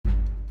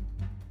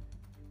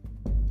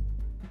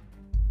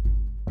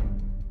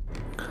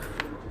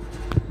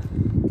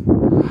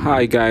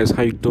Hi guys,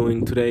 how you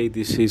doing today?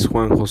 This is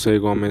Juan Jose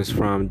Gomez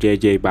from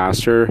JJ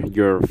Baster,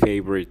 your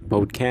favorite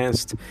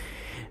podcast,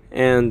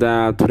 and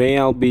today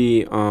I'll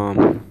be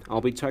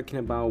talking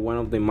about one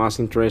of the most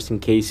interesting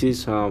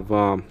cases of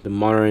the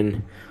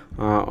modern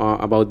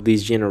about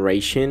this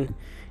generation,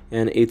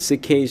 and it's the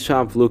case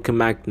of Luka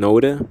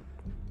Magnotta.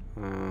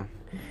 Uh,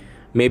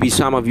 Maybe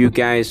some of you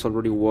guys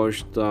already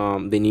watched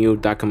the new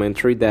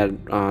documentary that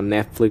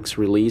Netflix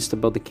released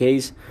about the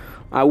case.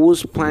 I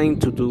was planning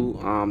to do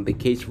the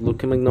case of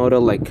Luka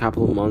Magnotta like a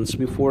couple of months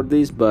before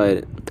this,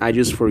 but I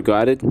just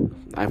forgot it.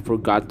 I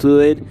forgot to do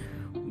it.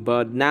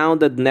 But now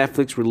that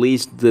Netflix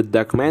released the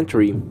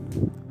documentary,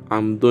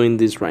 I'm doing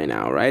this right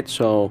now, right?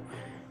 So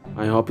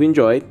I hope you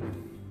enjoyed.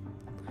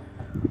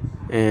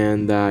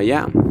 And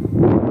yeah,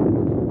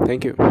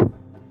 thank you.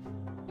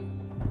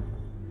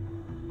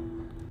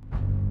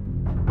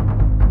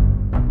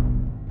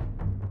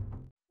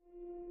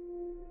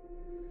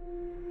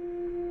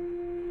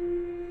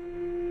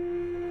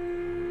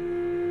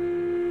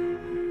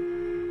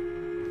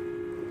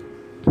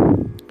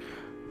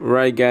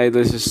 Right, guys.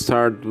 Let's just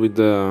start with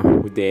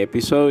the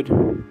episode.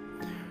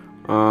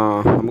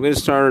 I'm gonna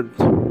start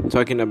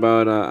talking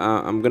about.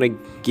 I'm gonna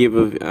give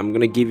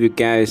you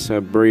guys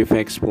a brief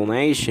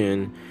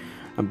explanation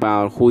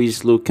about who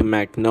is Luka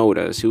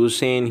Magnotta. He was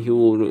saying he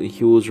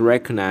was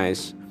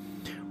recognized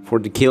for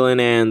the killing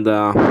and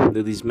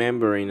the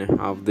dismembering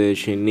of the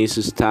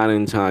Chinese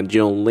talent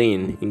John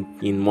Lin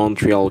in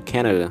Montreal,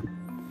 Canada.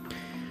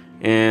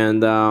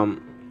 And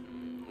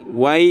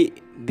why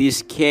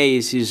this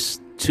case is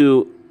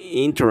too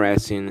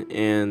interesting,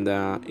 and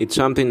it's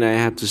something I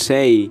have to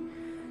say,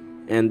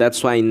 and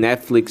that's why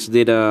Netflix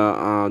did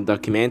a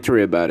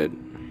documentary about it.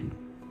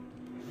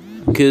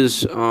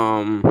 Because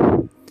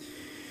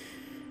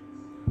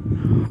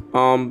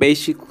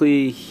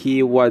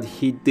basically what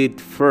he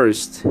did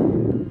first,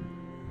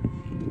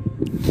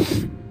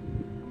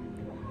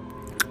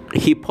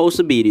 he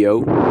posted a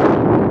video.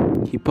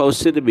 He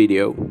posted a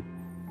video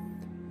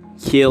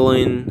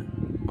killing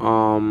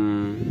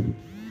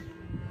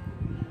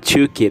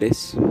two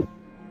kitties.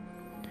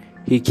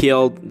 He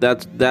killed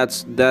that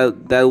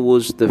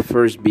was the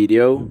first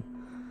video.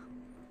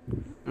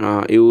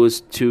 It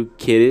was two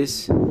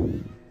kitties,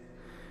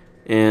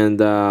 and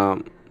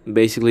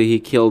basically he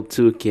killed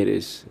two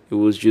kitties. It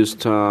was just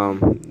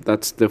that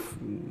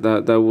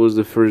was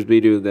the first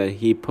video that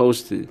he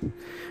posted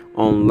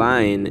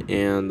online,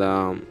 and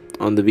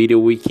on the video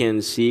we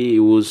can see it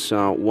was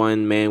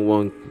one man,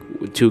 one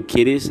two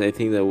kitties. I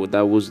think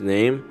that was the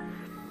name,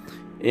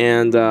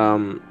 and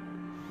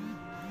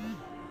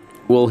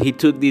well, he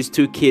took these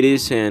two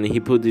kitties and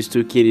he put these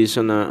two kitties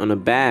on a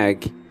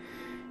bag,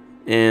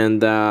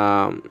 and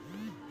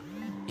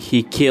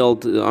he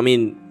killed. I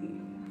mean,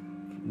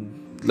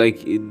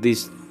 like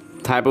this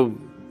type of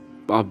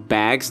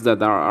bags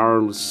that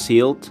are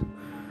sealed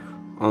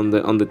on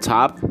the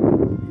top.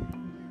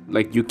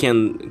 Like you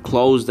can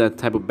close that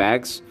type of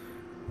bags.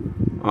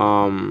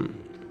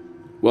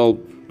 Well,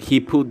 he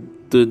put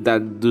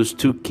those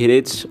two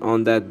kitties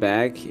on that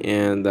bag,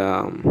 and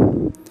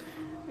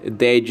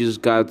they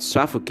just got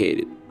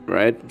suffocated,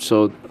 right?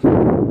 So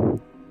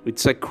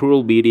it's a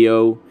cruel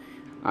video.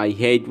 I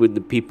hate when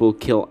the people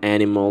kill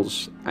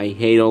animals. I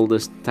hate all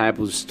this type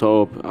of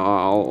stuff,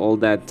 all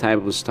that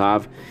type of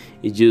stuff.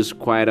 It's just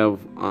quite of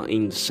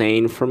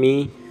insane for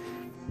me.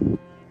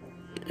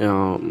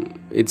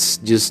 It's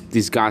just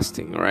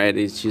disgusting, right?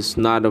 It's just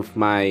not of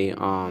my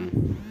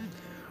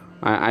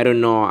I don't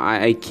know.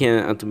 I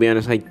can't, to be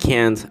honest, I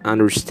can't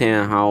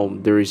understand how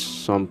there is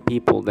some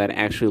people that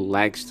actually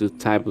likes the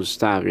type of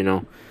stuff,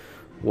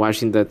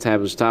 watching that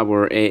type of stuff.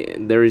 Or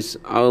there is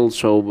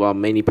also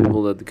many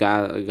people that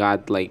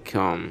got like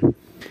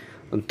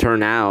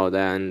turned out,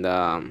 and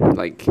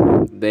like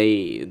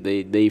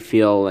they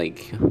feel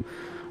like,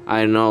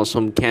 I don't know,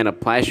 some kind of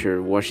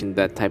pleasure watching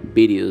that type of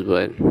videos.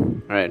 But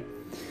right.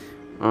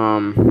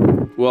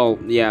 Well,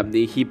 yeah,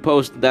 he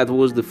posted, that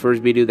was the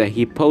first video that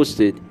he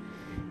posted,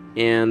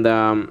 and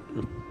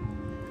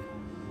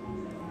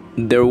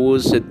there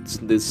was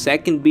the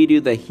second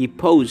video that he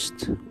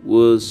posted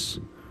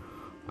was,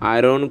 I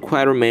don't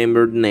quite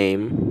remember the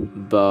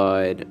name,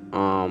 but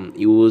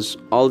it was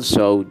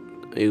also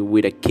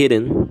with a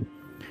kitten,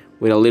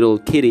 with a little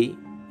kitty,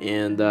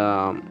 and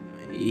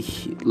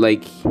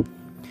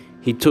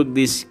he took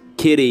this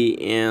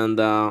kitty and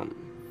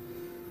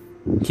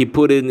he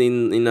put it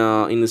in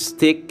a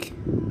stick,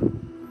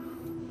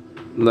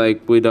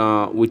 like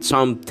with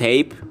some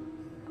tape.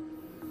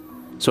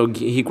 So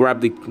he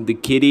grabbed the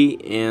kitty,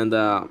 and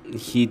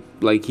he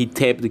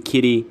taped the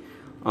kitty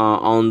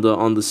on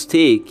the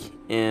stick,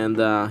 and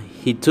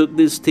he took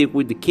this stick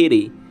with the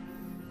kitty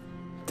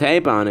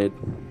tape on it,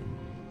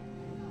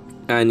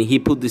 and he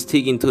put the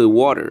stick into the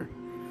water.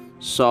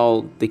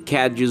 So the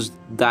cat just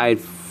died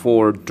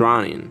for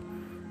drowning.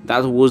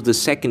 That was the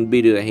second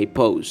video that he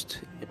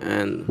posted,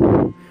 and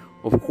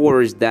of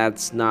course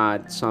that's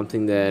not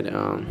something that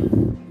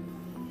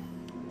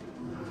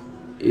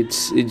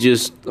it's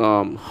just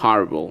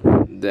horrible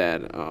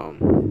that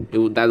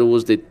that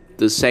was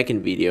the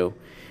second video.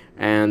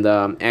 And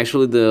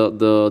actually,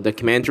 the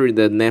documentary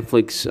that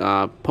Netflix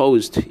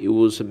posed, it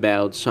was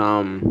about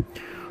some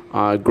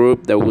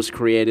group that was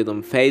created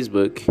on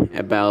Facebook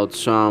about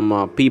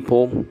some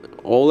people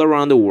all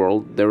around the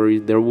world.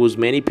 There was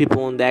many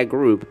people in that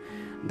group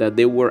that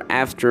they were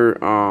after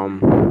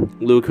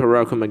Luca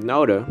Rocco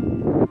Magnotta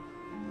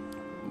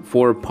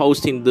for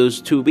posting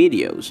those two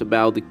videos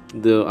about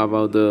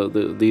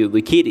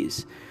the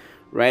kitties,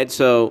 right?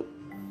 So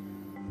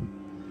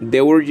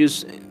they were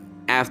just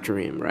after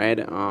him, right?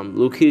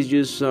 Luke is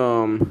just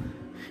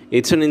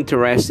it's an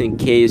interesting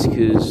case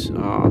because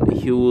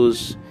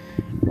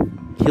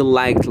he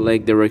liked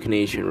like the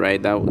recognition,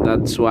 right?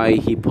 That's why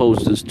he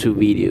posted those two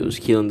videos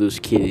killing those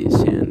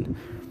kitties, and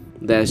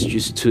that's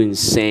just too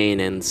insane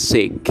and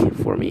sick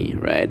for me,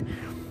 right?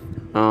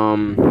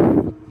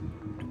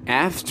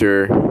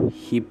 After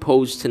he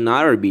posted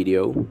another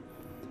video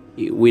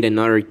with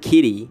another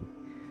kitty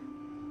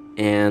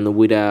and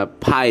with a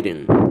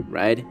python,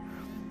 right?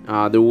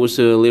 There was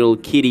a little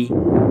kitty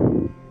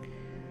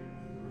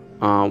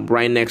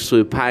right next to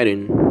a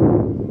python,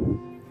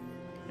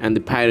 and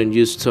the python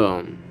just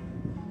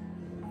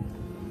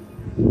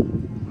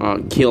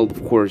killed,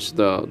 of course,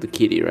 the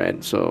kitty,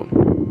 right? So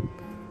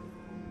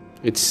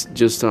it's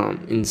just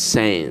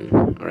insane,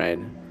 right?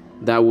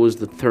 That was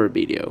the third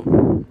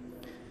video,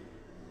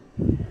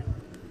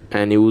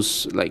 and it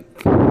was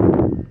like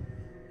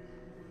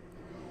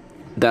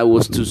that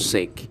was too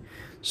sick.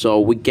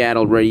 So we got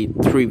already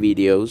three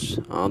videos.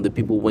 The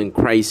people went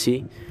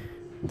crazy.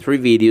 Three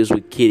videos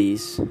with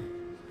kitties,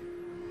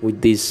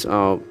 with this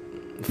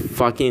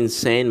fucking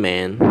insane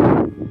man.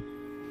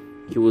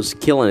 He was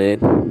killing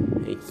it,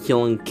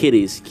 killing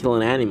kitties,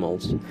 killing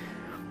animals.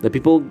 The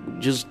people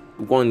just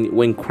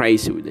went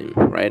crazy with him,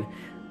 right?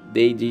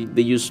 They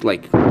used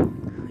like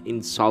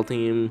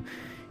insulting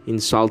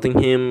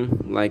him,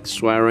 like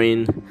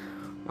swearing,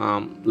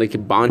 like a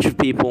bunch of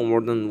people, more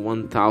than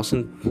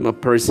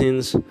 1,000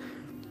 persons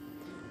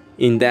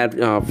in that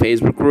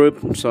Facebook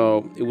group.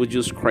 So it was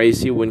just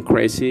crazy, went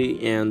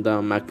crazy, and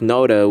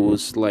Magnotta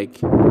was like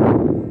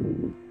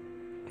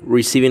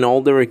receiving all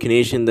the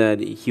recognition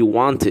that he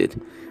wanted.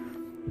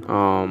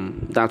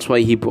 That's why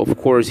of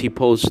course, he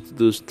posted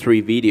those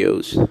three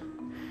videos.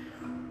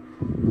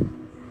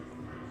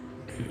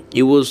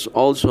 He was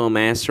also a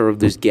master of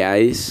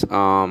disguise.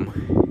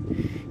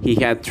 He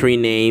had three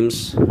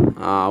names.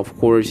 Of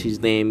course, his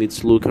name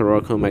is Luca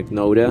Rocco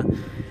Magnotta,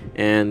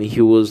 and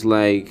he was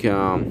like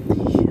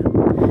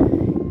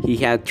he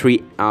had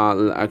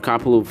a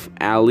couple of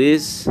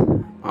allies: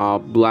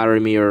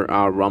 Vladimir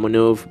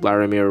Romanov,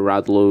 Vladimir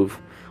Radlov,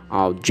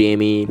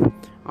 Jamie,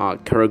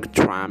 Kirk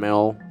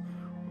Trammell.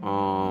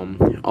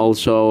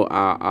 Also,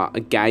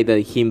 a guy that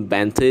he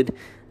invented.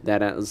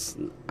 That is,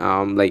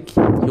 like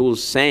he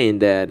was saying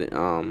that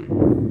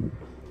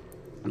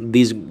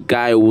this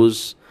guy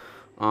was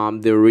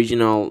the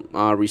original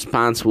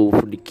responsible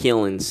for the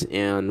killings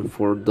and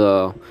for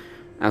the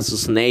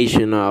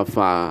assassination of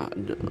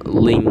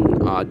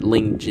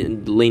Lin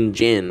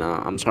Jin.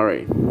 I'm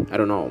sorry, I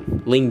don't know.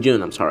 Lin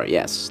Jun. I'm sorry.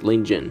 Yes,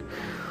 Lin Jun.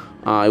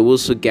 It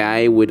was a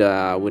guy with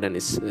an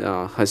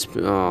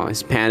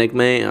Hispanic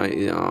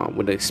man,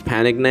 with a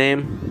Hispanic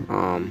name.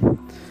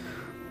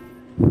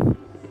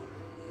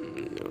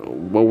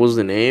 What was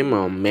the name?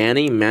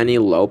 Manny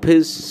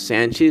Lopez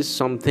Sanchez,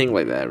 something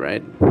like that,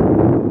 right?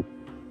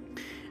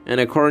 And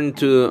according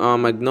to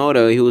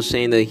Magnotta, he was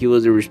saying that he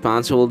was the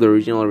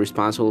original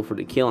responsible for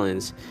the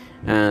killings,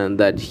 and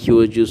that he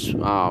was just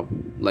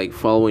like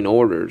following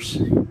orders,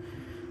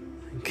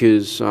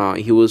 because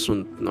he was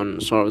on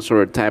sort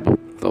of type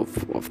of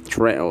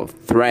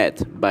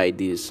threat by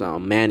this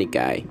Manny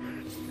guy,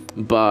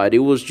 but it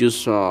was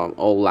just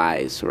all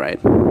lies, right?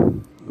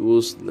 It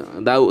was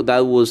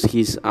that was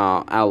his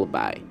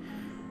alibi.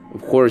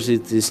 Of course,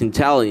 it is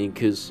intelligent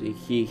because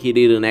he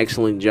did an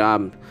excellent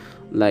job,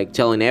 like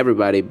telling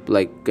everybody,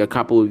 like a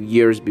couple of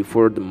years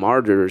before the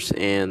murders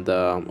and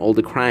all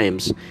the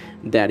crimes,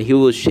 that he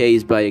was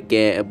chased by a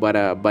guy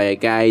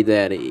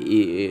that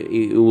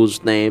he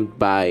was named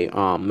by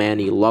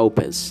Manny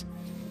Lopez,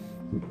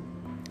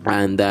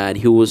 and that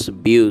he was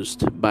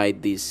abused by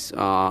this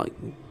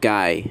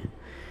guy,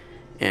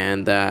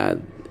 and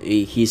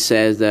he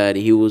says that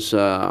he was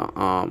a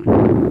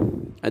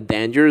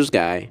dangerous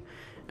guy,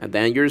 a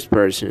dangerous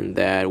person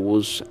that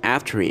was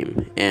after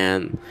him,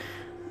 and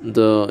he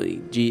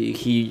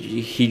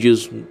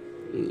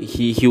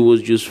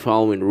was just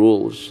following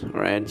rules,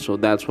 right? So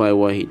that's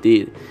what he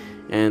did,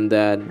 and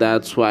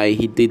that's why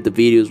he did the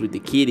videos with the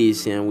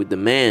kitties and with the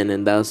man,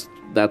 and that's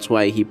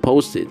why he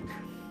posted,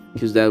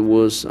 because that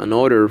was an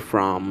order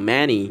from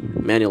Manny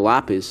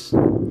Lopez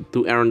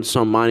to earn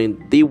some money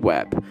in the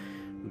web.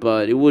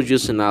 But it was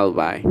just an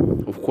alibi.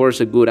 Of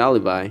course, a good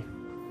alibi.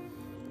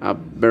 A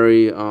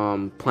very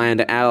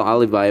planned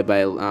alibi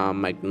by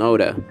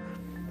Magnotta.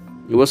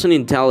 He was an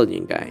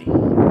intelligent guy.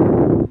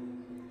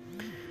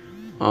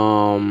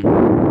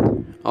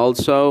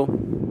 Also,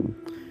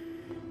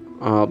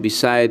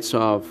 besides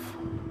of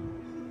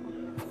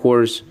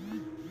course,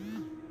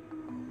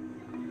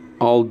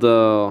 all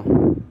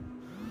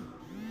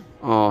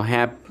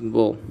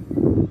well,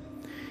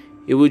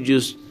 it would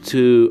just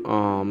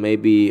to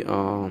maybe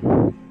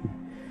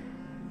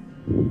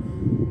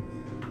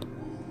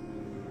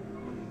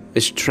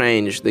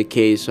strange the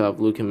case of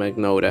Luka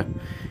Magnotta,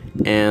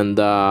 and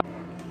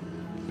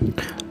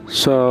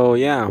so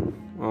yeah,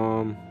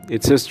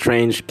 it's a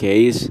strange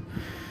case,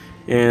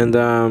 and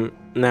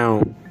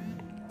now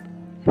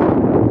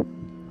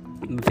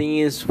the thing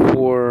is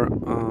for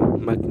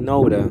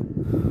Magnotta,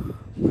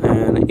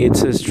 and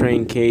it's a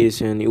strange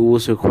case, and it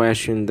was a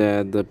question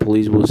that the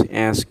police was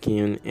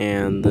asking,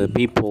 and the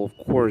people, of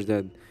course,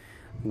 that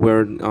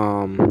were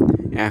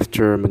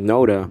after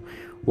Magnotta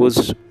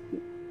was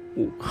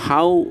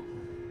how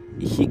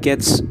he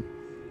gets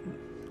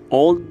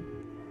all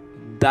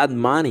that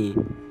money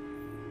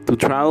to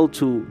travel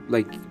to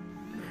like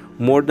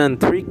more than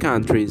 3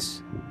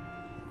 countries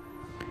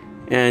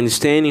and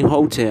staying in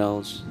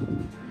hotels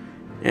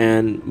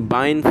and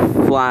buying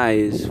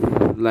flies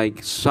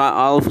like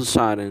all of a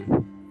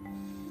sudden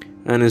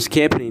and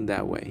escaping in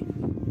that way.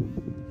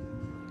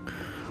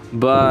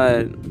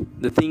 But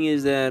the thing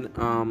is that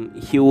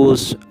he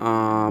was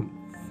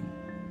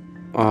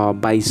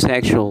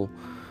bisexual.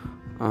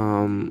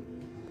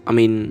 I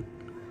mean,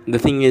 the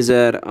thing is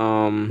that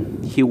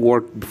he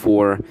worked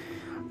before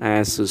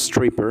as a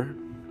stripper,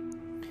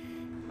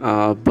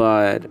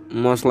 but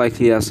most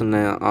likely as an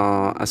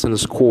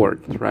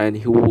escort, right?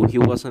 He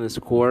was an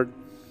escort,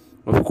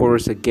 of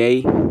course, a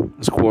gay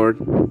escort,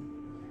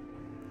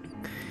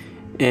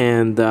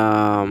 and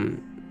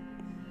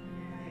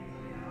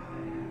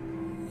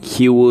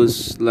he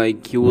was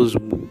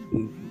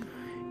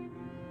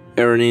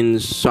earning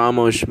so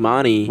much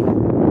money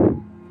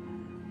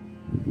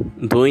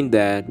doing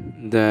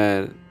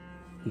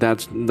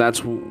that's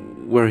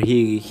where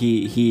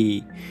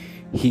he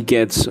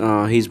gets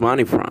his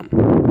money from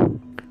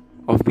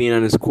of being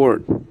an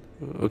escort.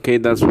 Okay,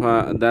 that's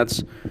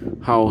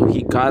how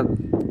he got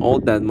all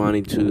that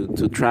money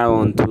to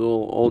travel and to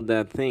all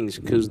that things.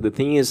 Because the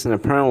thing is, and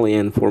apparently,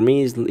 and for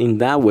me, is in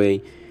that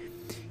way,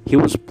 he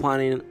was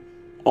planning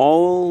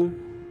all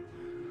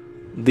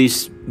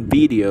these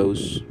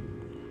videos,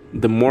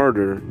 the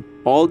murder,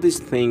 all this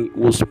thing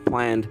was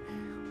planned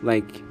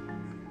like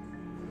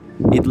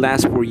it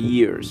lasts for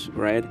years,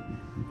 right?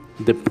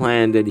 The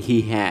plan that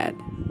he had,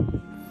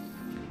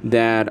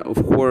 that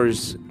of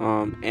course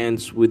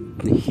ends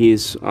with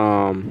his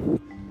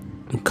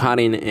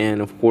cutting,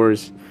 and of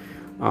course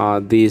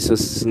this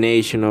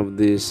assassination of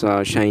this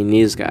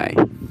Chinese guy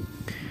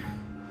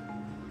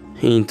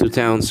in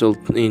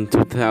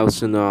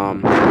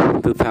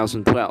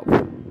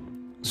 2012.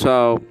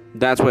 So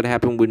that's what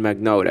happened with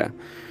Magnotta.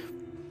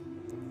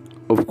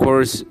 Of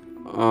course,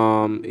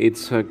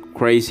 it's a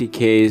crazy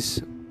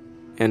case,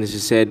 and as I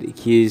said,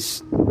 he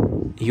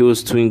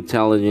was too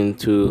intelligent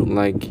to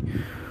like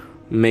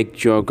make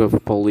joke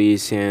of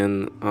police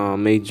and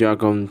make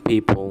joke on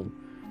people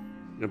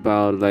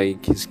about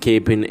like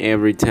escaping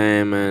every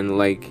time, and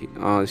like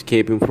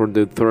escaping for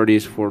the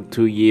authorities for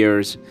 2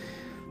 years,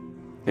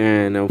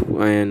 and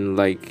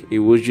like it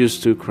was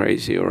just too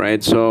crazy. All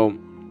right, so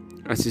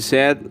as I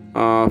said,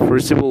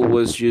 first of all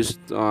was just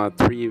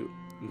three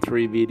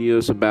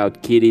videos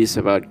about kitties,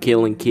 about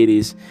killing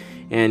kitties,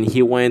 and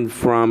he went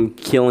from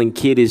killing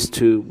kitties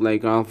to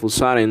like all of a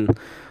sudden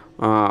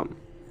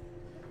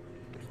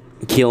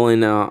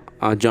killing a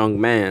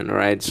young man,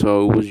 right?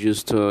 So it was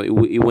just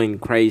it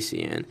went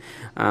crazy, and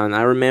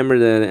I remember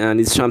that, and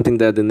it's something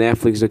that the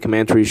Netflix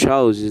documentary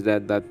shows, is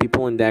that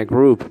people in that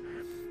group,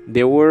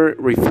 they were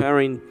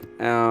referring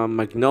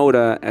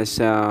Magnotta as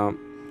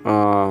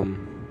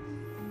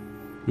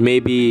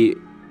maybe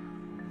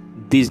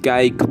this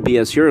guy could be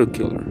a serial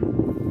killer.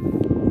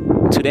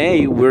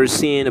 Today we're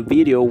seeing a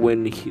video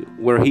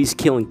where he's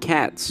killing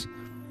cats,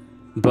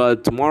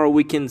 but tomorrow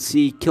we can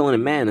see killing a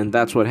man, and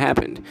that's what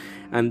happened.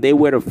 And they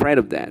were afraid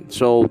of that,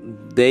 so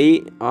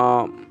they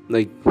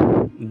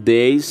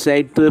they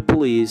said to the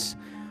police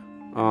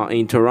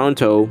in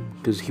Toronto,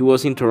 because he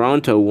was in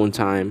Toronto one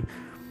time.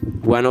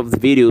 One of the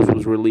videos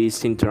was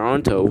released in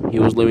Toronto. He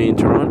was living in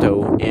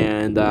Toronto,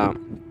 and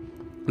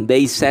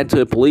they said to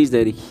the police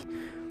that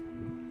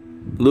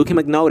Luka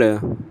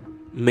Magnotta,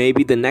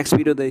 maybe the next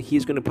video that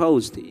he's gonna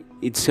post,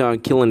 it's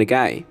killing a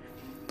guy,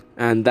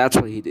 and that's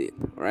what he did.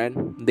 Right?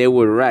 They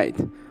were right,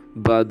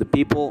 but the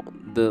people,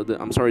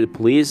 the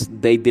police,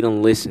 they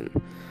didn't listen.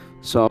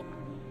 So,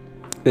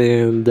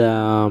 and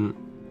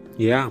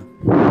yeah,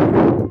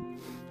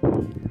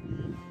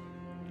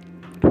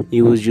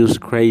 it was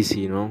just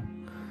crazy, you know.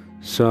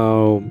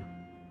 So,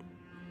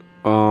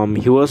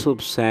 he was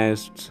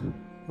obsessed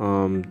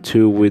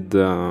too with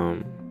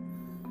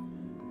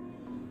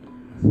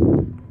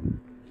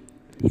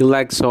he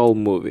likes all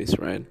movies,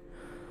 right?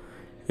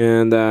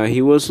 And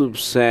he was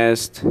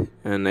obsessed,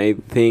 and I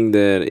think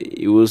that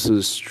it was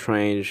a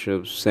strange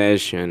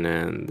obsession,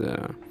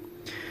 and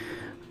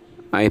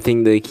I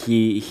think that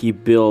he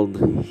built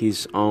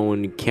his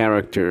own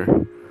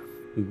character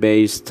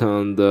based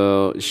on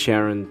the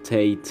Sharon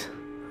Tate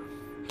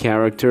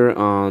character,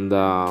 on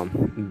the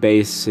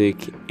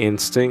Basic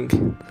Instinct.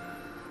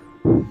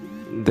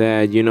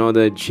 that you know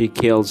that she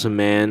kills a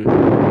man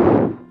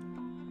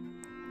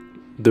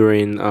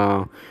during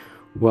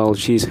while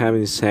she's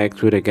having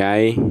sex with a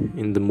guy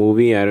in the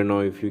movie. I don't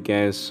know if you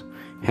guys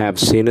have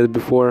seen it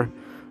before,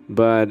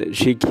 but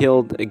she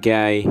killed a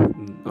guy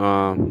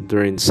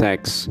during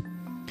sex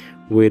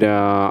with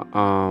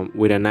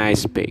an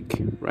ice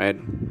pick, right?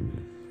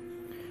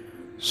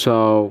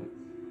 So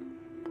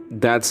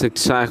that's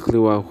exactly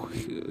what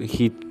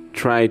he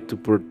tried to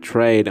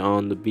portray it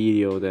on the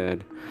video that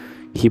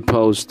he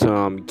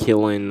posted,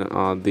 killing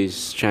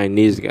this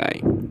Chinese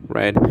guy,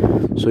 right?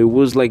 So it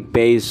was like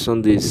based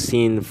on this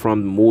scene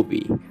from the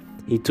movie.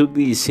 He took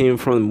the scene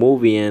from the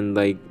movie and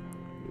like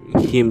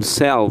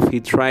himself,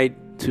 he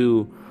tried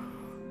to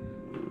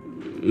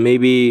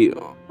maybe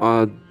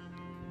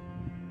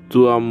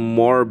do a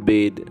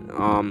morbid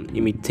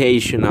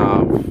imitation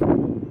of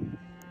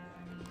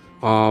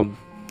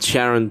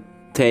Sharon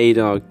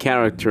Tate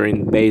character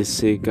in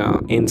Basic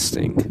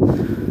Instinct.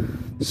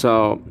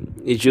 So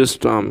it's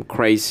just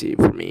crazy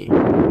for me.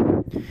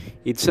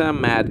 It's a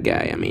mad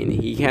guy. I mean,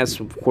 he has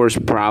of course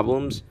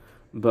problems,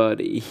 but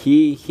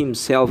he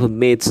himself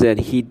admits that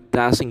he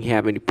doesn't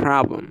have any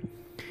problem,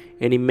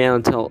 any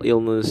mental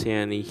illness,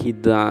 and he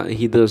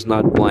does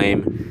not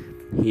blame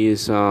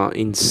his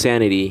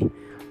insanity,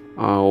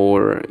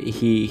 or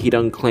he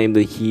don't claim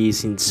that he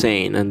is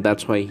insane and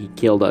that's why he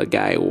killed a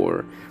guy,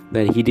 or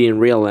that he didn't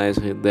realize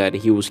that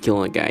he was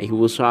killing a guy. He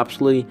was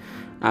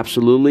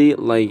absolutely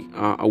like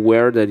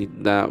aware that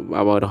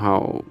about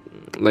how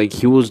like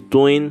he was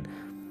doing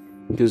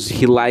because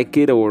he liked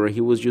it, or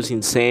he was just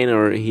insane,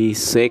 or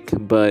he's sick,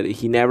 but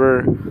he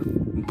never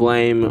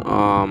blame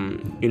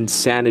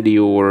insanity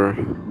or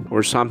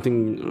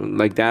something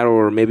like that,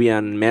 or maybe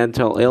a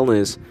mental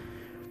illness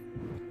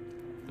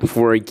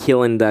for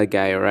killing that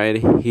guy,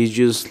 right? He's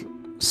just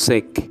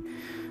sick,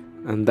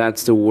 and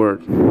that's the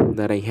word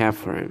that I have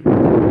for him.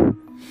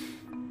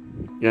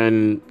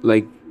 And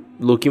like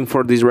looking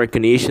for this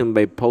recognition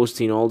by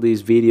posting all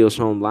these videos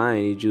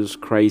online is just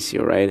crazy,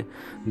 right?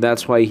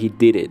 That's why he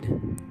did it.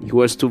 He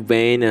was too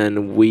vain,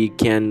 and we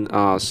can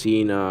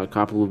see in a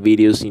couple of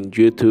videos in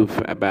YouTube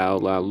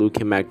about Luke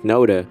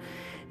Magnotta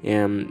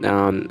and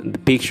the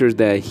pictures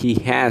that he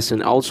has,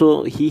 and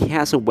also he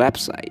has a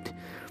website.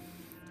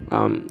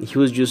 He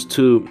was just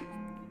too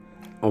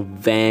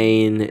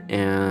vain,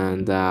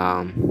 and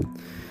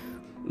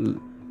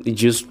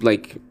it's just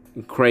like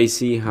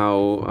crazy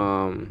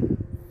how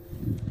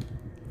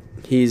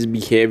his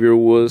behavior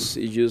was.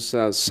 He's just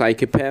a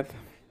psychopath.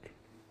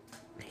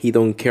 He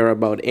don't care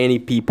about any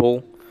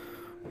people,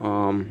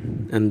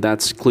 and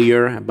that's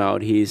clear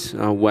about his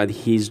what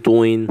he's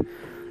doing,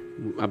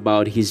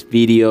 about his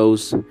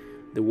videos,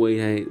 the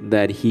way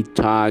that he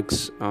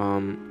talks.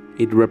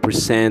 It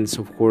represents,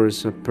 of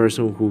course, a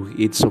person who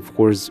it's, of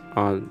course,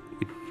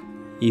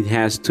 it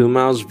has too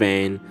much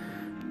vain.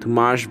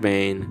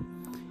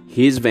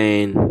 He's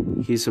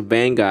vain. He's a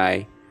vain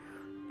guy,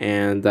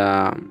 and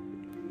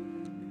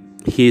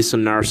he's a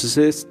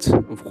narcissist,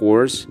 of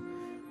course,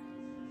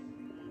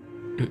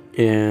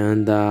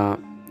 and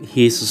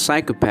he's a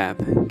psychopath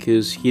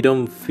because he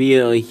doesn't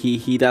feel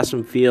he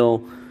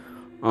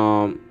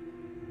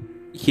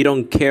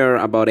don't care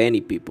about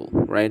any people,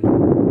 right?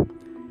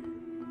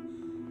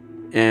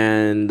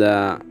 And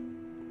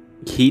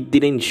he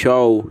didn't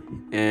show,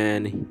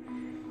 and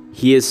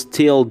he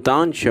still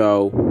don't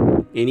show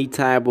any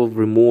type of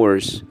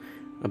remorse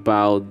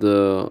about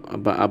the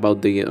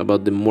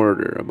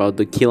murder, about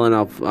the killing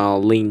of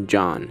Lin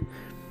Jon.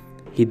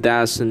 He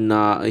does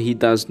not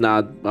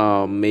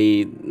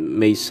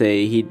may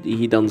say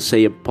he don't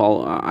say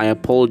I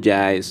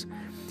apologize.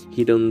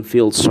 He don't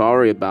feel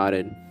sorry about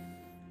it.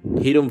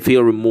 He don't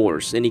feel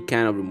remorse, any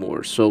kind of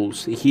remorse. So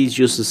he's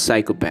just a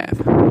psychopath.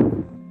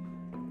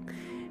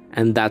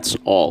 And that's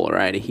all,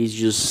 right? He's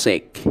just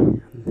sick.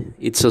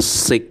 It's a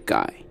sick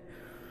guy.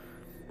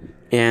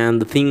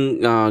 And the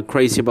thing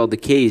crazy about the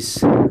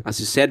case, as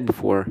I said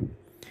before,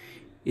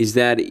 is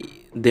that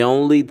the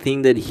only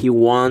thing that he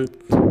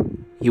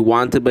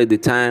wanted by the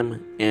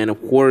time, and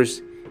of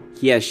course,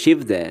 he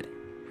achieved that.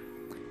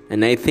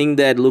 And I think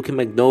that Luke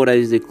Magnotta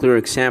is the clear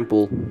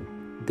example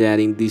that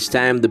in this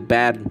time the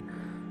bad,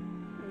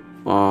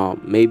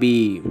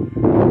 maybe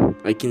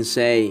I can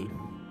say,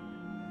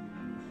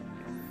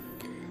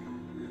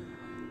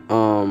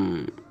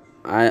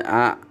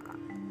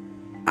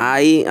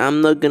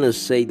 I'm not gonna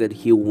say that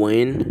he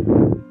win,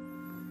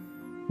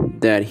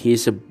 that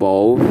he's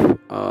above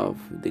of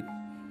the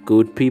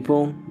good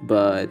people,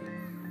 but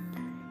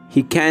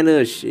he kind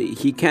of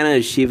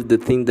achieved the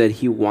thing that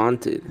he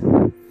wanted,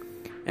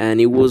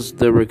 and it was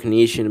the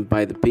recognition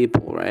by the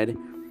people, right?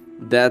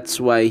 That's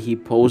why he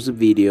posted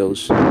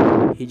videos.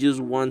 He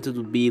just wanted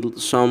to be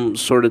some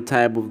sort of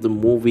type of the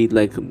movie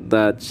like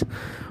that,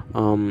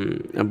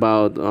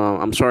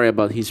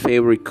 about his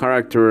favorite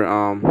character,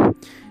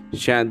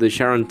 the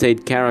Sharon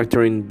Tate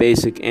character in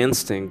Basic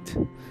Instinct.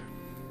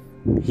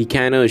 He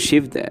kind of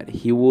achieved that.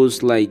 He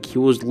was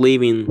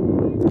living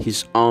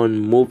his own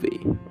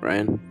movie,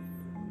 right?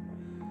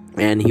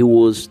 And he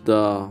was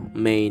the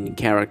main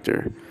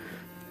character.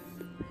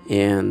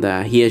 and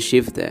he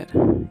achieved that,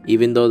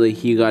 even though that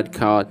he got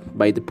caught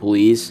by the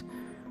police.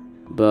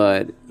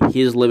 But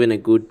he's living a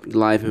good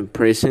life in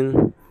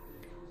prison.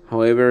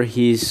 However,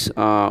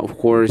 of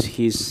course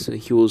he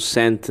was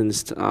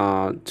sentenced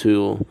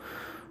to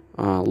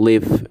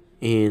live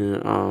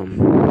in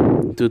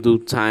to do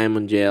time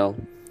in jail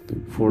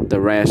for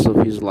the rest of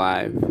his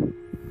life.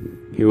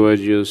 He was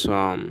just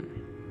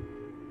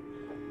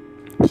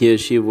he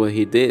achieved what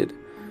he did.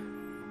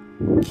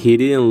 He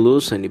didn't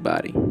lose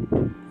anybody.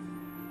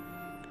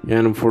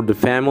 And for the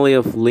family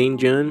of Lin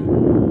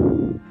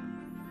Jun,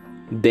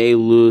 they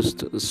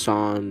lost a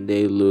son,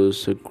 they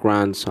lose a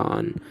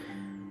grandson,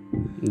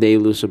 they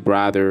lose a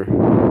brother.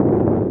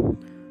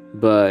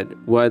 But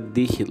what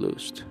did he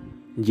lose?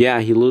 Yeah,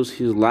 he lost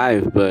his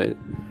life, but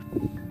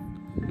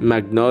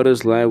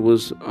Magnotta's life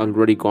was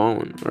already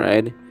gone,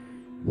 right?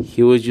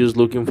 He was just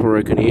looking for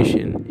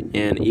recognition.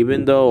 And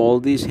even though all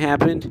this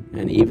happened,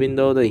 and even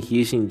though that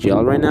he's in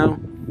jail right now,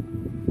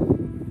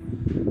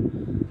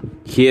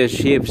 he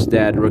achieves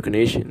that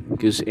recognition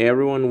because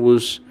everyone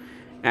was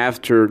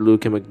after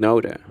Luka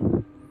Magnotta.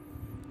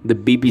 The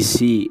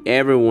BBC,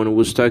 everyone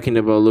was talking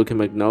about Luka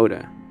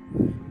Magnotta,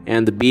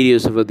 and the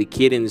videos about the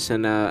kittens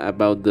and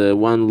about the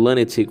one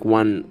lunatic,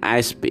 one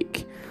ice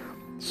pick.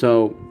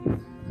 So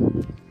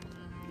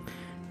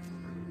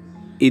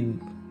it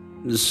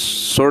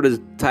sort of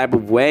type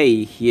of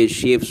way he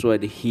achieves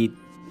what he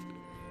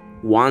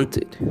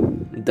wanted,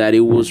 that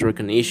it was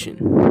recognition,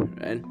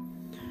 right?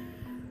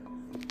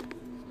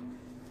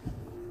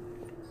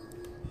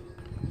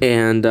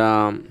 And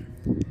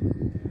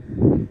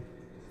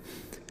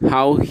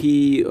how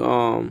he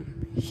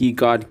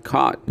got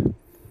caught,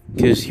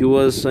 because he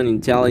was an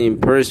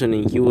intelligent person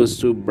and he was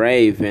too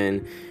brave,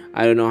 and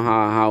I don't know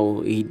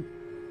how he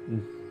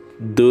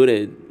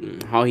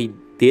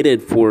did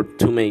it for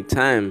too many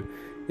times,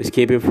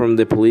 escaping from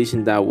the police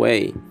in that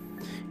way,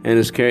 and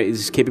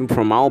escaping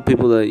from all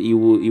people that he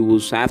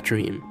was after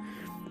him.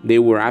 They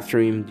were after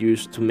him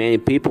just too many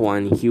people,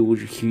 and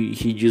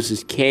he just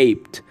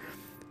escaped.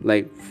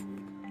 Like,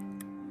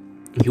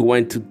 he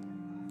went to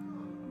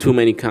two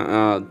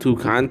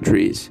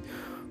countries,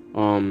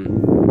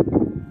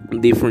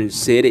 different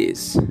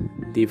cities,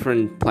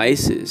 different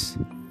places.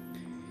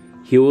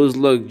 He was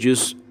like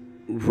just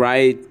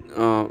right.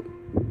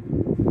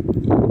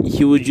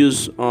 He was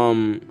just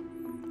on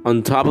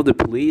top of the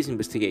police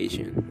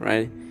investigation,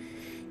 right?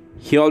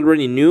 He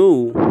already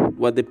knew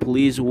what the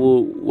police He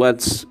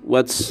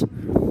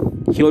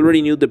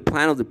already knew the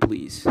plan of the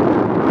police.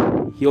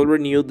 He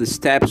already knew the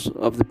steps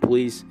of the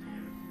police.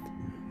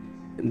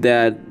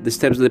 That the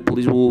steps that the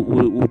police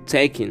would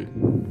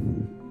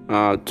taken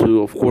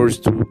to, of course,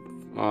 to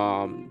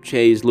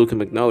chase Luka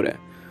Magnotta.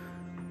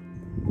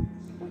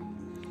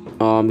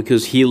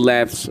 Because he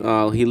left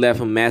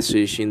a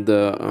message in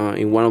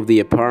one of the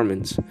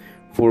apartments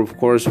for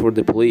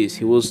the police.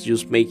 He was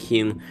just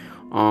making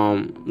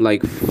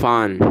like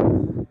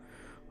fun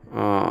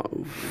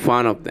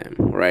of them,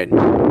 right?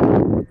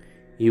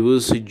 It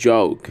was a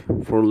joke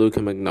for Luka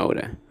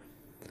Magnotta.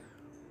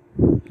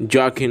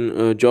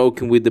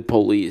 Joking with the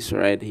police,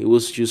 right? He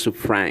was just a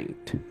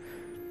prank.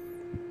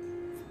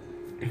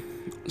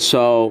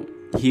 So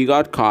he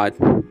got caught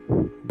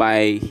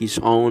by his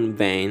own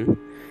van.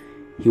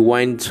 He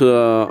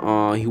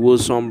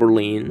was on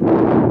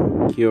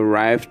Berlin. He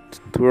arrived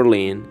to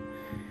Berlin,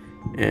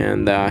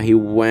 and he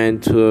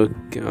went to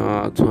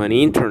an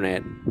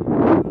internet.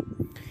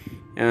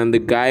 And the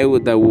guy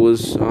that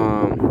was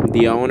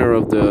the owner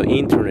of the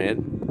internet,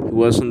 he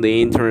was on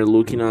the internet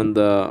looking on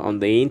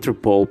the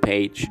Interpol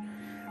page,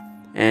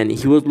 and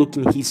he was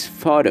looking his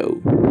photo,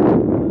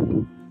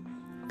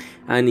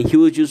 and he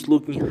was just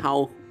looking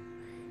how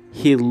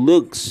he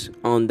looks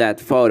on that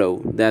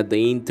photo that the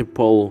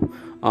Interpol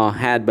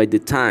had by the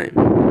time.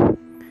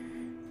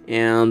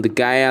 And the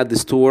guy at the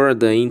store,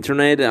 the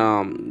internet,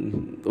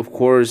 of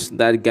course,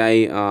 that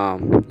guy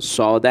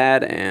saw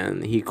that,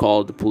 and he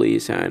called the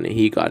police, and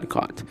he got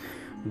caught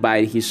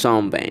by his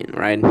own van,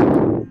 right?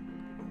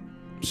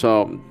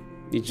 So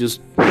it's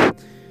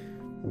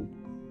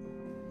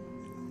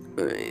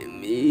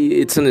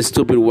a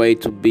stupid way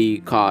to be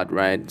caught,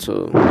 right?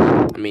 So,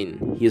 I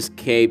mean, he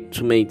escaped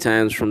too many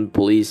times from the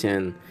police,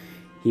 and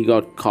he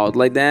got caught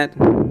like that.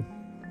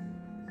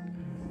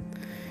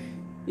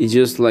 It's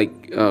just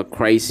like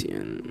crazy,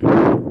 and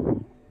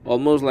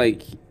almost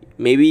like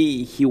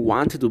maybe he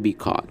wanted to be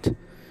caught,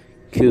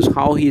 because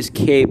how he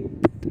escaped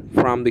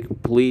from the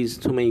police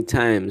too many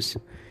times,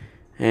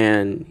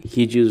 and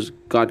he just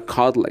got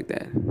caught like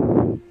that.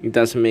 It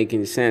doesn't make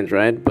any sense,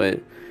 right?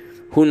 But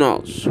who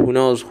knows? Who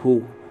knows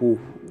who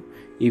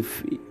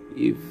if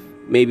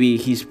maybe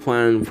his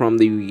plan from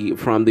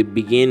the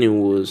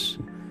beginning was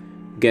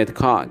get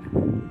caught,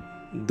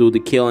 do the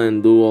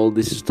killing, do all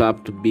this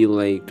stuff to be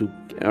like to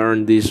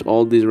earn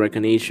all this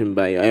recognition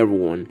by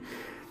everyone,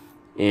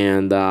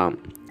 and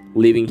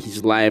living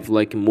his life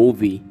like a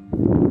movie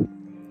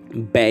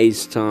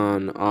based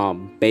on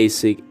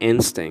basic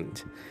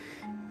instinct,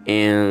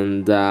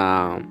 and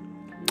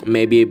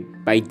maybe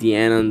by the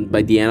end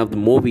of the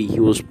movie he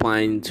was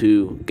planning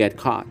to get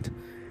caught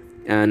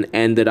and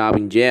ended up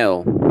in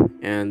jail,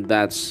 and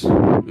that's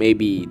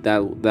maybe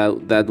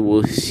that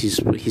was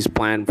his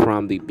plan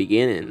from the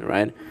beginning,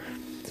 right?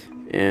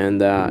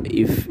 And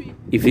if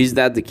is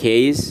that the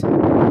case,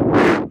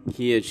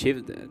 he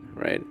achieved that,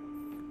 right?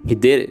 He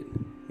did it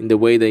in the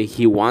way that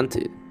he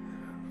wanted.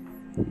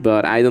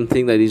 But I don't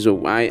think that is a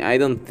I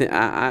don't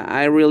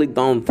I really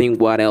don't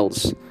think what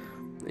else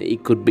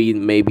it could be,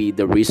 maybe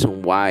the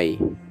reason why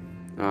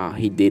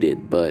he did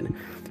it. But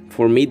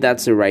for me,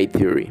 that's the right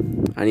theory,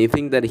 and I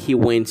think that he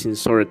wins in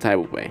sort of type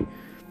of way.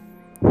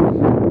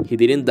 He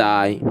didn't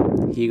die.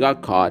 He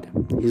got caught.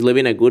 He's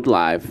living a good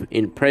life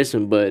in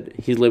prison, but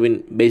he's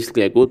living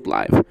basically a good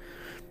life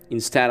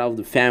instead of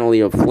the family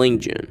of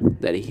Lincoln.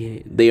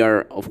 They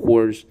are, of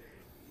course,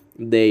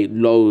 they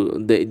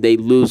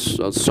lose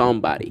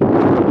somebody.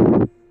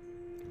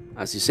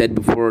 As you said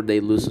before, they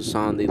lose a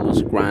son, they lose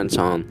a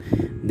grandson,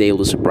 they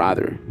lose a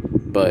brother.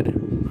 But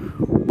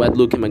what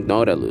Luke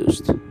Magnotta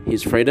lost?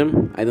 His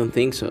freedom? I don't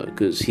think so,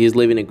 because he's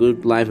living a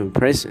good life in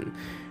prison.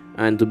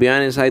 And to be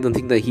honest, I don't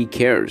think that he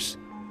cares.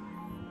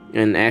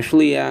 And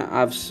actually,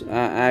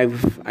 I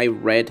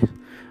read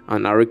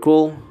an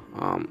article.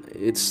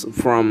 It's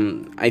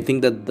from, I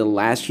think that the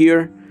last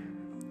year.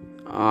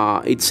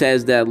 It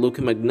says that Luke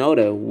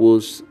Magnotta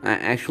was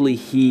actually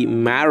he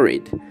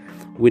married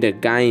with a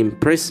guy in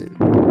prison.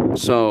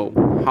 So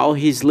how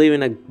he's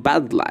living a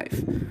bad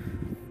life?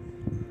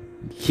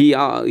 He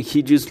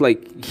just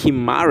like he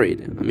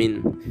married. I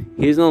mean,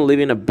 he's not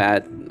living a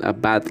bad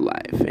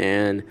life.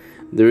 And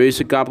there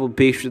is a couple of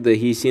pictures that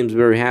he seems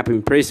very happy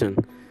in prison.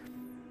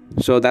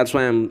 So that's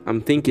why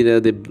I'm thinking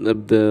that at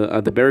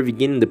the very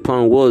beginning the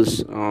plan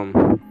was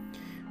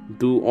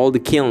do all the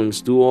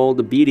killings, do all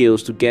the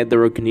videos to get the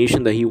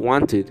recognition that he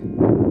wanted.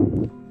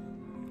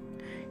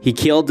 He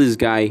killed this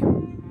guy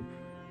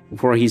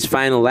for his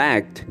final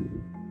act,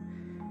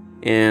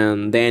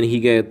 and then he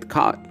got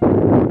caught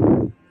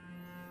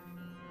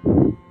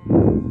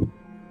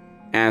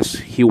as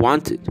he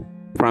wanted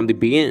from the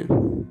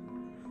beginning.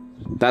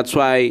 That's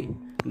why,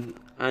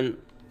 and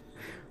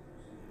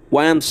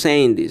why I'm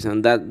saying this,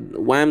 and that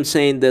why I'm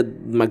saying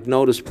that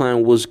Magnotta's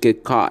plan was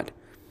get caught,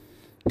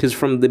 because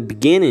from the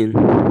beginning,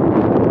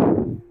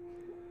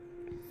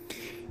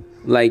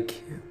 like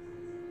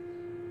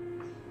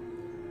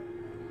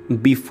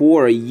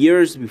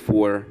years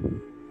before,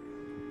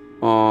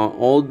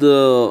 all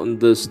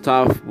the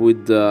stuff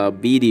with the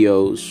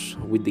videos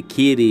with the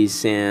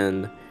kitties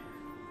and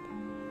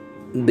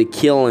the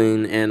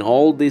killing and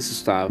all this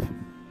stuff,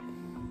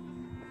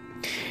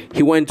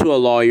 he went to a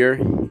lawyer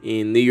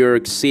in New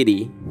York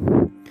City.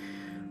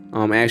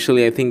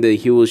 Actually, I think that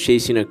he was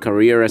chasing a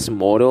career as a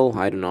model.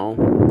 I don't know.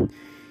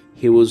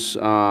 He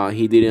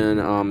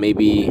didn't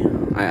maybe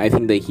I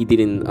think that he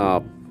didn't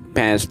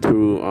pass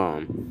through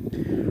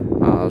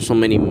so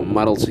many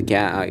models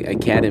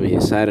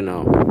academies. I don't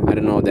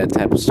know that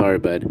type of story,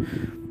 but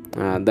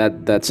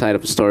that side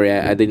of the story,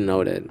 I didn't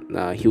know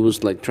that he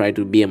was like trying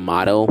to be a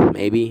model.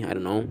 Maybe, I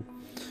don't know.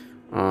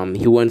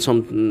 He went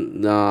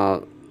some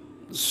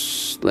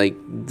like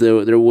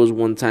there was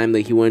one time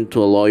that he went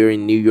to a lawyer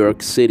in New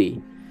York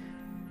City,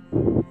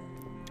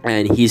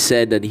 and he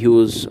said that he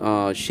was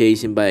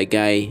chased by a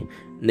guy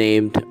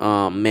named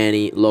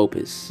Manny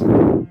Lopez.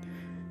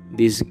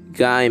 This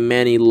guy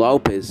Manny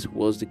Lopez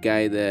was the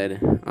guy that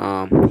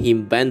he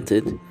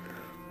invented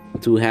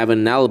to have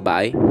an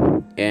alibi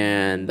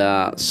and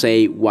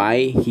say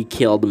why he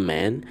killed the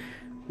man,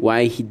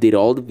 why he did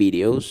all the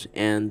videos,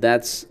 and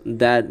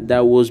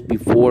that was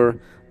before,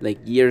 like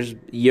years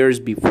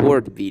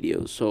before the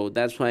video. So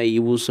that's why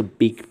it was a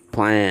big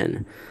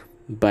plan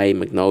by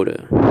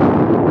Magnotta.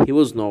 He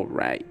was not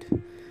right,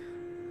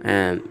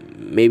 and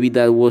maybe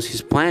that was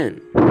his plan.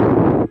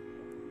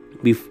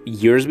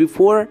 Years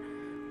before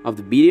of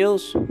the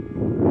videos,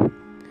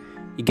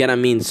 it gotta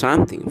mean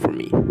something for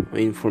me. I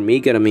mean, for me,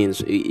 it gotta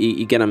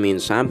mean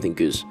something,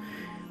 because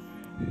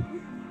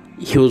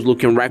he was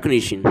looking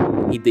recognition.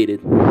 He did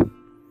it.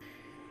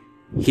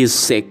 He's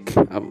sick,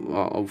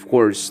 of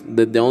course.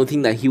 The only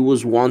thing that he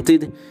was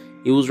wanted,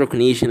 it was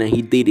recognition, and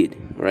he did it,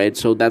 right?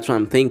 So that's what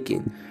I'm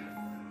thinking.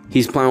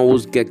 His plan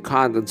was get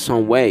caught in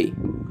some way.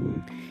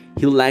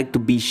 He liked to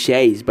be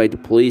chased by the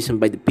police and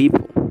by the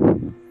people.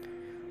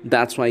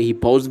 That's why he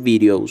posted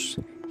videos.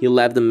 He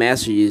left the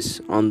messages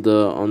in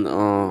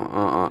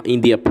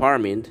the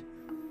apartment,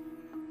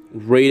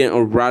 reading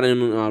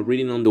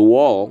on the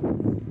wall,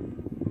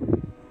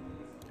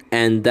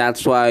 and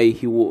that's why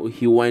he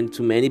went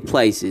to many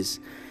places,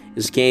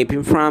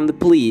 escaping from the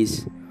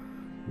police.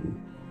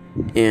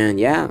 And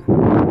yeah,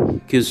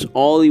 because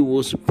all it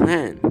was a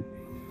plan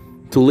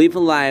to live a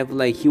life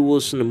like he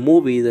was in a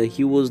movie, that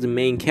he was the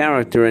main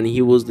character and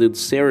he was the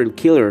serial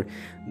killer,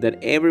 that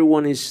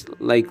everyone is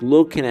like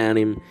looking at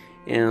him,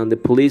 and the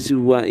police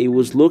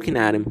was looking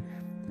at him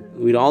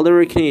with all the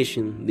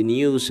recognition, the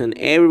news, and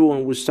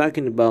everyone was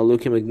talking about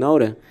Luke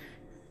Magnotta.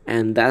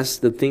 And that's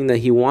the thing that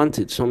he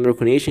wanted, some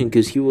recognition,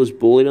 because he was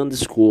bullied on the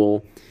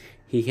school.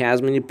 He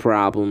has many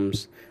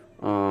problems.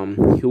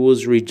 He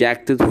was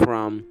rejected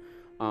from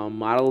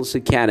models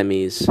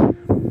academies.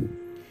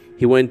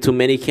 He went to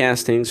many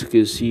castings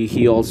because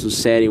he also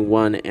said in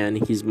one,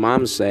 and his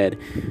mom said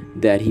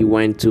that he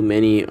went to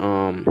many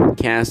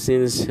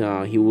castings.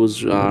 He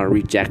was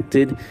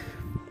rejected,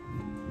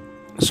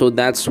 so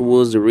that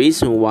was the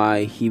reason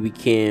why he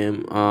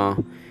become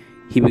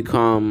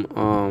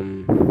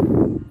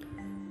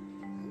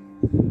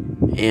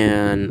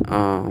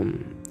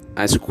and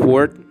as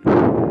court,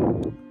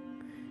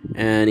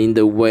 and in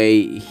the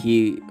way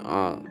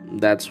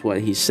that's what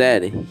he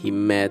said. He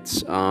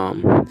met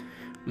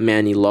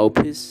Manny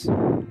Lopez,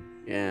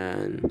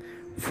 and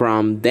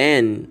from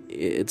then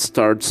it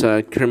starts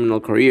a criminal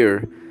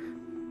career,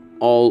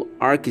 all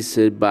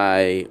orchestrated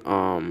by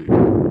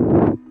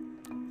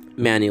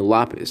Manny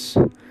Lopez.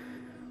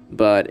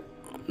 But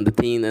the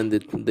thing and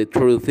the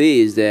truth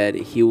is that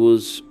he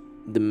was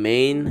the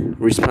main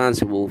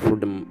responsible for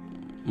the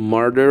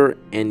murder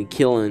and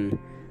killing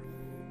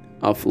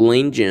of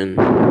Legion,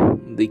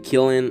 the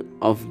killing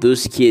of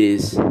those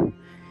kitties.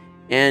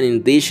 And in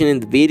addition, in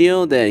the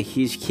video that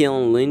he's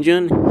killing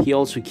Legion, he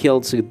also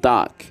kills a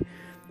dog.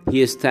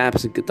 He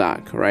stabs a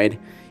dog, right?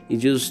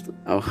 It's just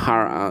a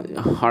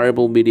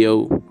horrible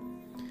video.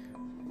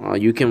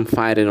 You can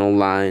find it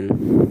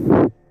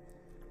online.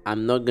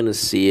 I'm not gonna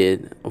see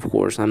it, of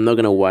course. I'm not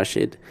gonna watch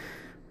it.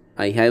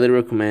 I highly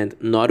recommend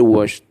not to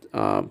watch,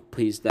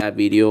 please, that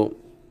video.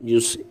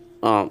 Just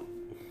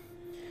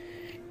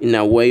in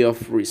a way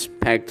of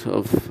respect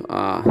of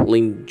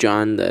Link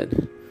John, that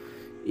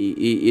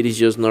it is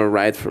just not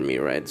right for me,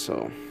 right?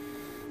 So,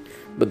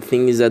 but the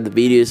thing is that the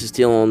video is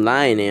still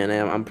online, and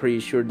I'm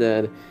pretty sure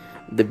that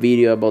the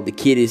video about the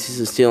kitties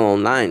is still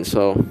online.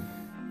 So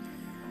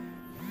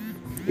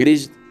it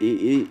is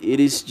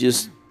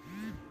just,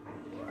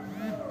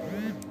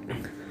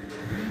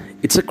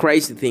 it's a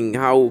crazy thing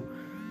how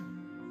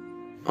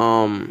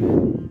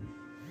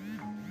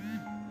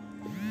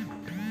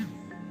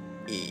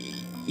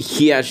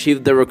he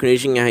achieved the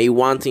recognition he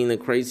wanted in a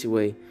crazy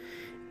way,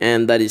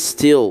 and that is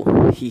still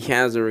he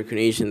has the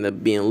recognition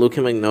that being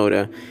Luka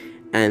Magnotta.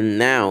 And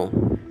now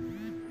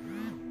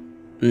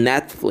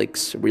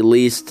Netflix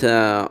released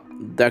a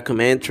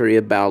documentary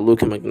about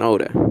Luka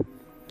Magnotta,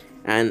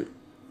 and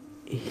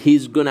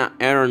he's gonna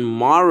earn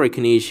more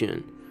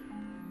recognition.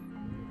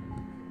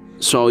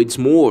 So it's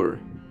more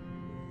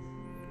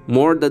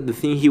than the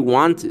thing he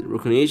wanted,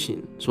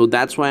 recognition. So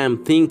that's why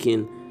I'm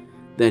thinking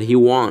that he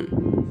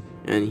won,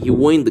 and he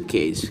won the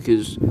case,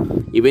 because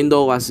even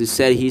though, as I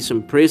said, he's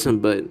in prison,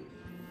 but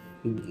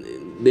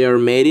they are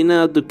making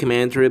a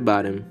documentary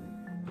about him.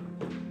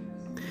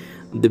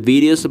 The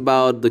videos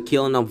about the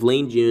killing of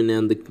Legion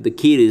and the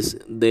kitties,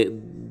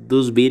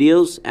 those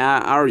videos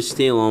are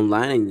still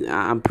online, and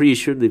I'm pretty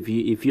sure that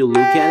if you look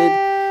at it,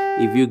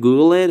 if you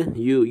Google it,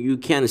 you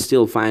can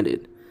still find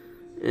it.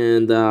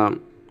 And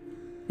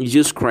it's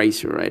just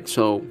crazy, right?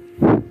 So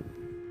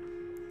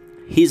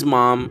his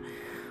mom,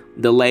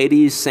 the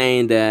lady, is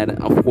saying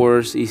that of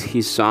course is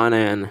his son,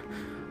 and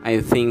I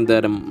think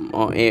that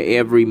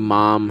every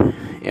mom,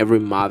 every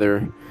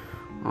mother,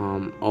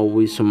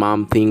 always a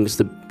mom thinks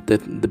the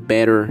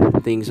better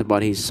things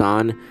about his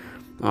son.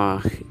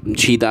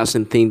 She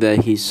doesn't think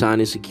that his son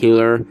is a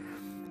killer,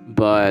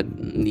 but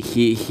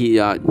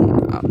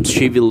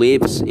she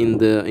believes in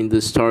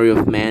the story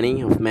of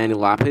Manny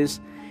Lopez.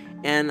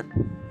 And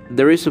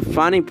there is a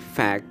funny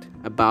fact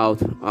about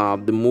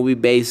the movie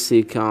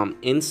Basic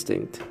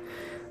Instinct,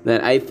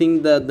 that I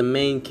think that the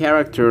main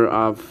character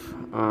of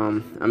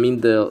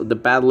the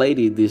bad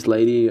lady, this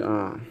lady,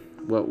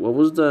 what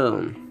was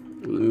the,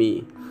 let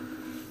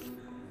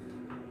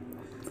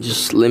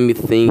me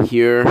think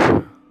here.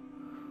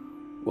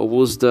 What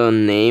was the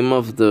name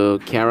of the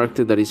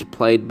character that is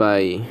played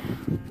by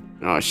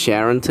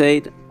Sharon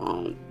Tate?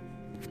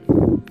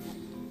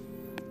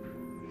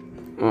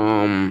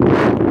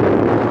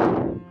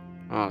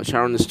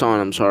 Sharon Stone,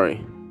 I'm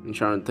sorry. And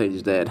Sharon Tate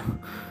is dead.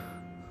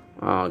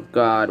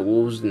 God,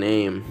 what was the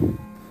name?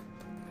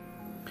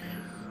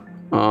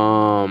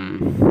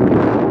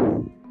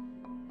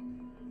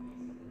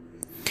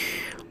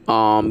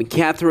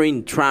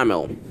 Catherine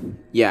Trammell.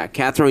 Yeah,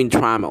 Catherine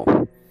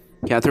Trammell.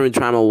 Catherine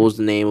Trammell was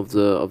the name of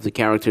the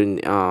character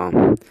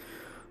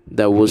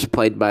that was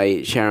played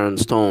by Sharon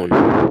Stone.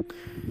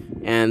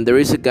 And there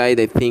is a guy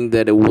that think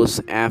that it was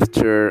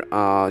after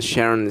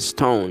Sharon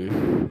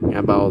Stone,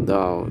 about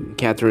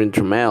Catherine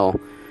Trammell.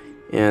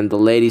 And the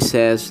lady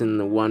says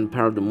in one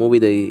part of the movie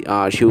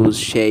that she was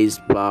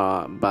chased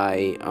by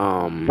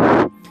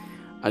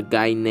a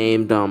guy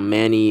named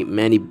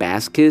Manny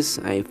Vasquez,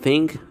 I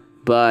think.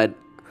 But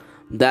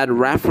that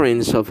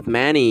reference of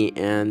Manny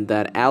and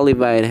that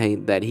alibi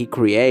that he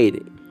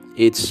created,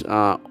 it's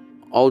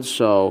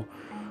also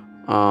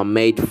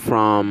made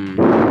from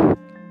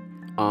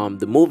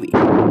the movie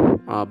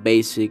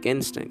Basic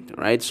Instinct,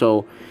 right?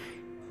 So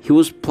he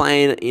was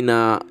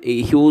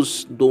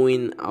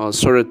doing a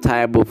sort of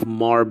type of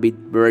morbid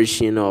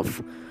version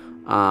of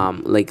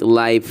like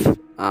life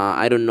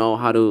I don't know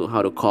how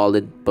to call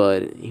it,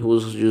 but he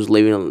was just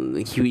living.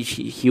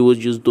 He was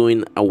just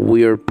doing a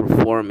weird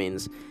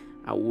performance,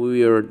 a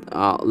weird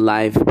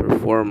live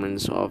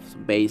performance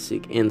of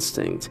Basic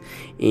Instinct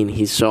in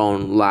his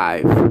own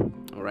life.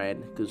 All right,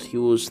 because he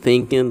was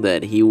thinking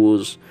that he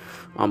was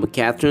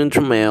Catherine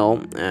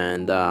Tremel,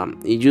 and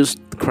it's just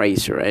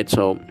crazy, right?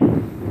 So,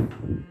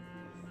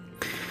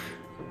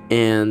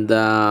 and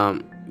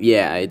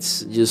yeah,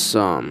 it's just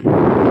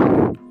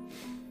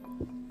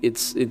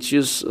it's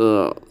just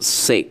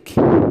sick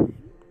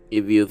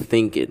if you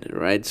think it,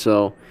 right?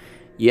 So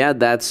yeah,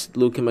 that's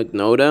Luka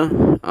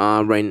Magnotta.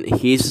 Right,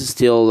 he's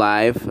still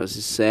alive, as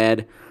he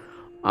said.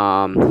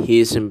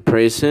 He's in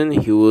prison.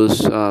 He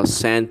was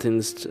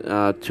sentenced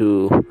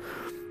to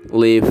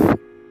live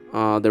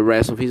the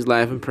rest of his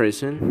life in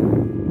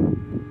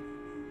prison.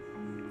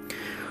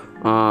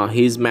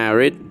 He's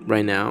married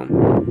right now.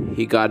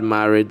 He got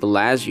married the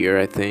last year,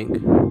 I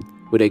think,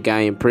 with a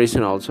guy in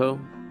prison also,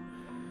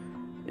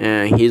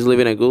 and he's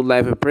living a good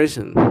life in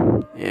prison.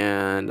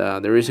 And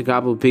there is a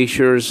couple of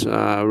pictures,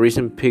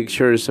 recent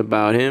pictures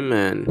about him,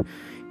 and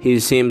he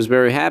seems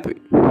very happy.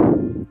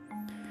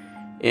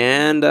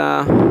 And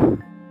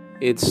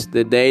it's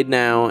the date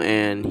now,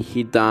 and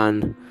he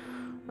done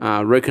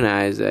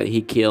recognize that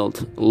he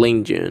killed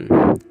Ling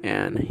Jun,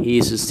 and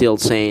he's still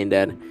saying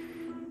that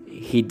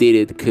he did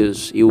it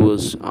because it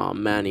was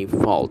Manny's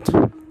fault.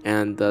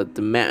 And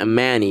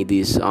Manny,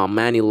 this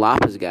Manny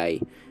Lopez guy,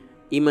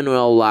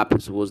 Emmanuel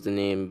Lopez was the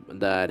name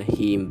that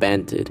he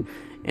invented,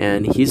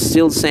 and he's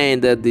still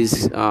saying that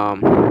this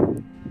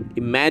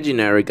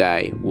imaginary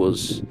guy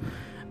was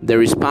the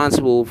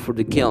responsible for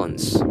the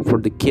killings, for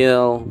the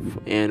kill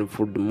and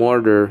for the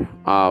murder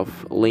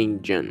of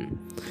Ling Jun.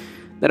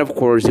 That of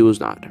course he was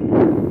not.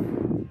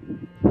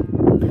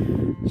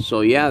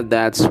 So yeah,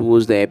 that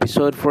was the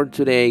episode for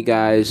today,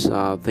 guys.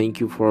 Thank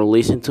you for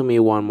listening to me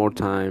one more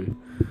time.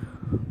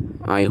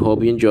 I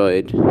hope you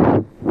enjoyed,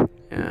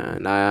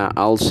 and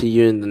I'll see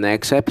you in the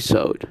next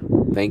episode.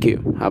 Thank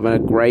you. Have a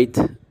great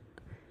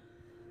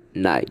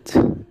night.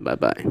 Bye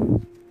bye.